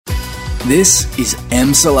This is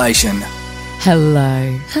Emsolation.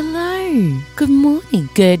 Hello. Good morning.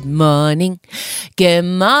 Good morning. Good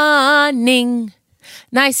morning.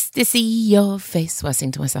 Nice to see your face. Well, I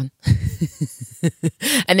sing to my son.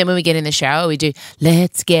 And then when we get in the shower, we do,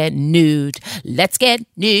 let's get nude. Let's get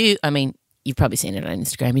nude. I mean, you've probably seen it on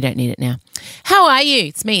Instagram. You don't need it now. How are you?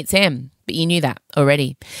 It's me. It's Em. But you knew that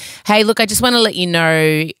already. Hey, look, I just want to let you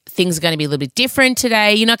know things are going to be a little bit different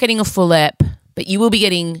today. You're not getting a full ep, but you will be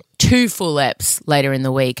getting 2 full eps later in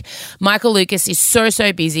the week. Michael Lucas is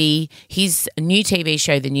so busy. His new TV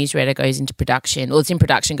show, The Newsreader, goes into production. Well, it's in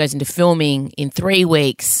production, goes into filming in 3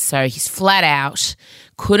 weeks. So he's flat out.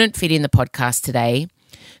 Couldn't fit in the podcast today.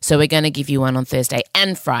 So we're going to give you one on Thursday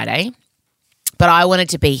and Friday. But I wanted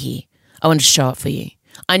to be here. I wanted to show up for you.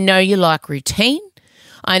 I know you like routine.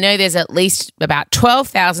 I know there's at least about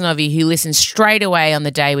 12,000 of you who listen straight away on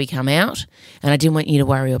the day we come out, and I didn't want you to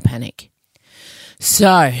worry or panic.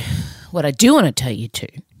 So what I do want to tell you too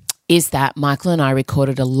is that Michael and I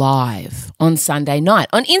recorded a live on Sunday night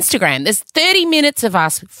on Instagram. There's 30 minutes of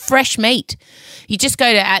us, fresh meat. You just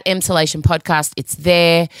go to @Emsolation Podcast. It's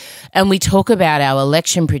there. And we talk about our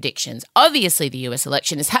election predictions. Obviously, the U.S.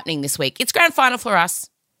 election is happening this week. It's grand final for us.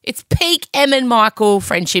 It's peak Em and Michael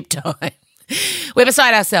friendship time. We're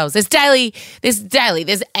beside ourselves. There's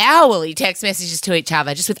hourly text messages to each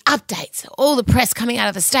other just with updates, all the press coming out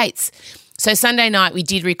of the States. So Sunday night we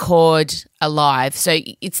did record a live. So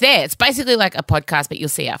it's there. It's basically like a podcast, but you'll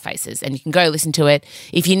see our faces and you can go listen to it.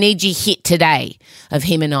 If you need your hit today of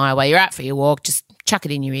him and I while you're out for your walk, just chuck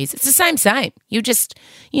it in your ears. It's the same. You just,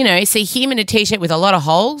 see him in a T-shirt with a lot of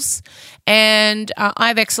holes, and I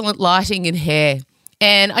have excellent lighting and hair.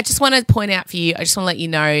 And I just want to point out for you, I just want to let you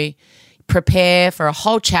know, prepare for a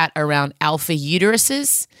whole chat around alpha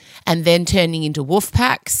uteruses and then turning into wolf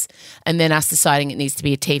packs and then us deciding it needs to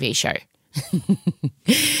be a TV show.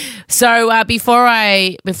 So before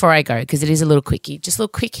I go, because it is a little quickie, just a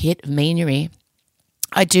little quick hit of me in your ear,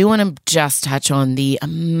 I do want to just touch on the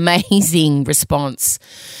amazing response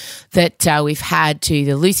that we've had to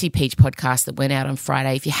the Lucy Peach podcast that went out on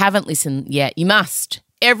Friday. If you haven't listened yet, you must.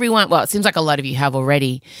 Everyone, well, it seems like a lot of you have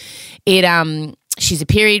already. She's a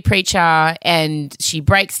period preacher, and she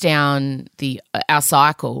breaks down our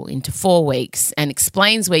cycle into 4 weeks and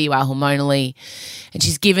explains where you are hormonally. And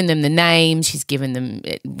she's given them the names, she's given them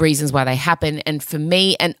reasons why they happen. And for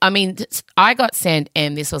me, and I mean, I got sent,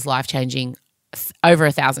 and this was life-changing, over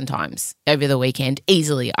 1,000 times over the weekend,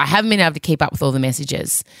 easily. I haven't been able to keep up with all the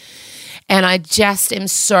messages. And I just am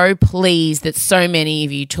so pleased that so many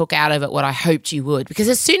of you took out of it what I hoped you would. Because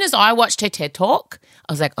as soon as I watched her TED Talk,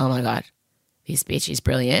 I was like, oh my God, this bitch is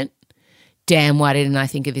brilliant. Damn, why didn't I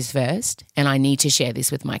think of this first? And I need to share this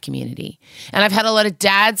with my community. And I've had a lot of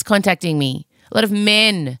dads contacting me, a lot of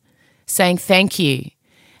men saying thank you.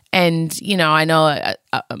 And, I know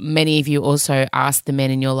many of you also asked the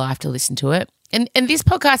men in your life to listen to it. And this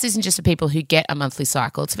podcast isn't just for people who get a monthly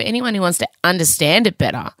cycle. It's for anyone who wants to understand it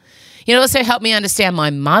better. It also helped me understand my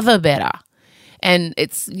mother better. And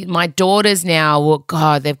it's my daughters now, well,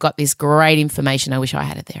 God, they've got this great information I wish I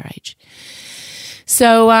had at their age.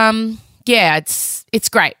 So, it's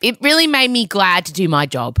great. It really made me glad to do my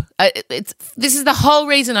job. This is the whole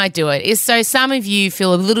reason I do it, is so some of you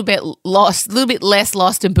feel a little bit lost, a little bit less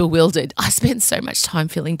lost and bewildered. I spend so much time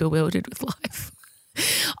feeling bewildered with life.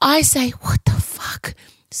 I say, what the fuck,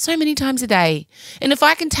 so many times a day. And if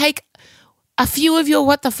I can take a few of your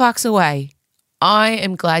what the fucks away, I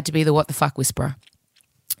am glad to be the what the fuck whisperer.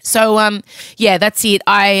 So, that's it.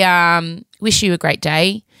 I wish you a great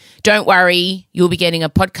day. Don't worry, you'll be getting a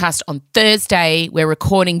podcast on Thursday. We're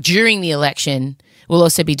recording during the election. We'll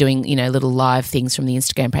also be doing, little live things from the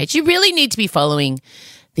Instagram page. You really need to be following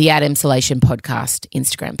the @Emsolation Podcast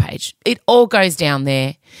Instagram page. It all goes down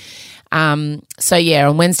there. On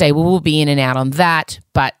Wednesday we will be in and out on that,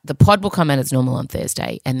 but the pod will come out as normal on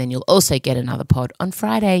Thursday, and then you'll also get another pod on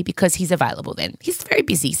Friday because he's available then. He's very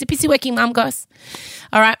busy. He's a busy working mum, guys.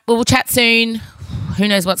 All right, well, we'll chat soon. Who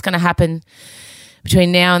knows what's going to happen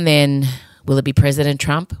between now and then? Will it be President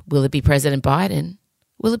Trump? Will it be President Biden?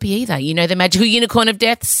 Will it be either? The magical unicorn of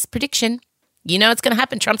death's prediction. It's going to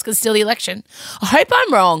happen. Trump's going to steal the election. I hope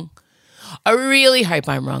I'm wrong. I really hope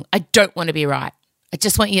I'm wrong. I don't want to be right. I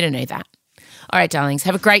just want you to know that. All right, darlings,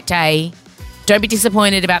 have a great day. Don't be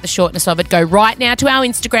disappointed about the shortness of it. Go right now to our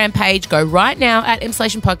Instagram page. Go right now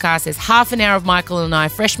 @Emsolation Podcast. There's half an hour of Michael and I,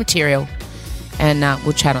 fresh material. And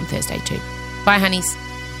we'll chat on Thursday too. Bye, honeys.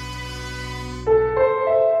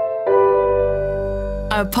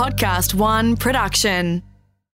 A Podcast One production.